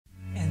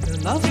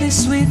lovely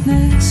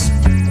sweetness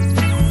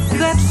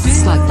that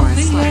fills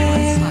the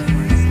air,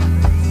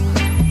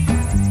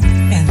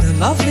 and the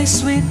lovely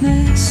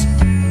sweetness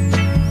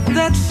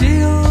that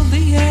fills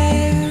the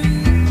air.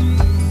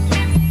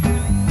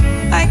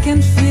 I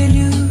can feel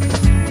you,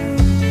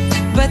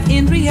 but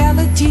in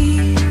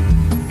reality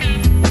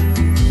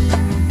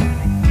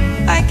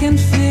I can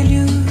feel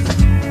you,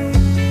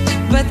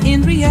 but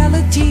in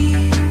reality,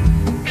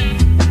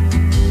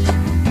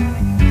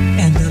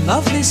 and the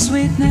lovely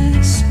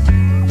sweetness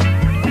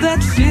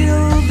that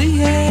fills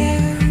the air,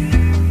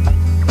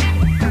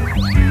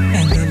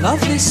 and the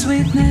lovely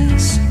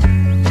sweetness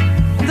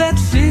that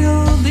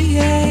fills the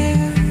air.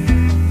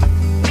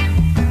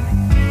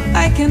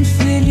 I can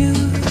feel you,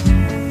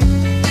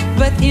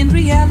 but in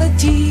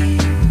reality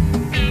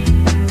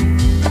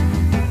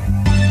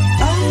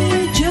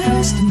I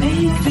just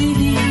make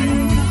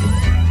believe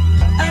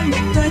I'm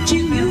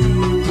touching you,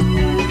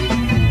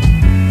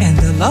 and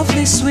the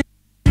lovely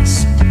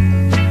sweetness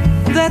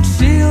that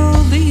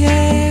fills the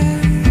air,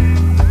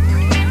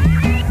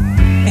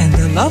 and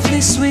the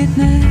lovely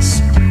sweetness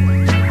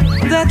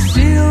that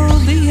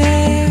fills the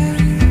air.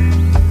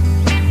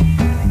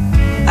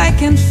 I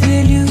can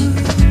feel you,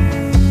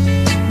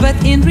 but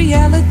in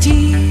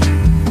reality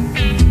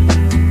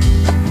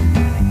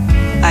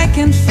I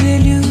can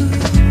feel you,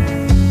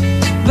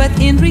 but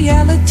in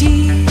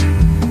reality,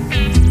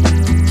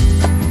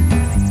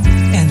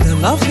 and the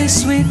lovely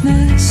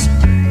sweetness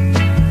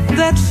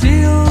that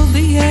fills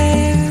the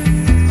air,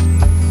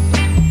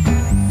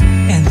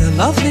 and the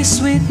lovely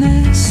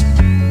sweetness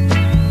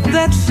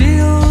that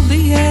fills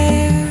the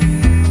air.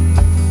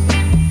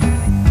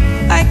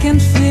 I can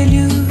feel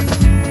you,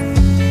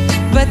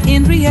 but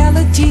in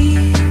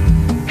reality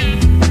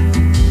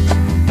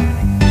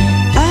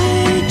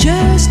I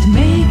just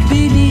make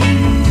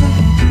believe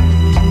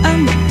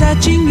I'm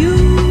touching you,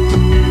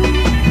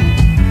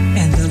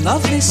 and the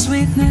lovely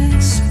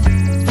sweetness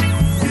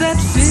that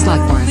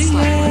fills the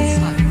air,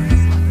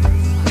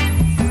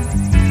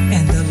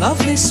 and the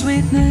lovely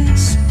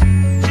sweetness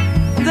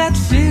that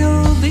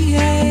fills the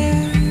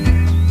air.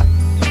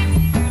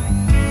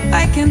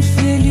 I can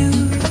feel you,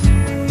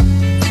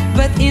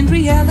 but in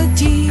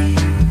reality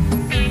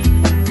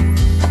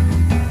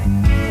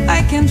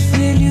I can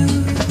feel you,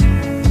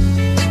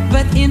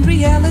 but in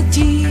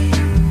reality,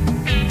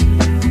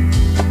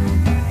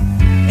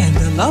 and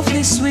the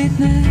lovely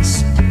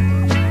sweetness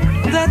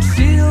that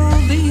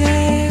fills the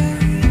air,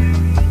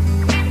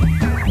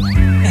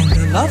 and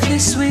the lovely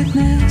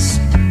sweetness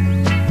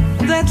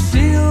that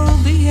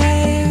fills the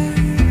air.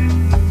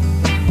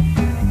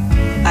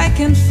 I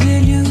can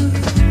feel you,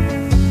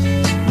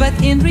 but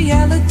in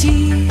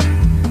reality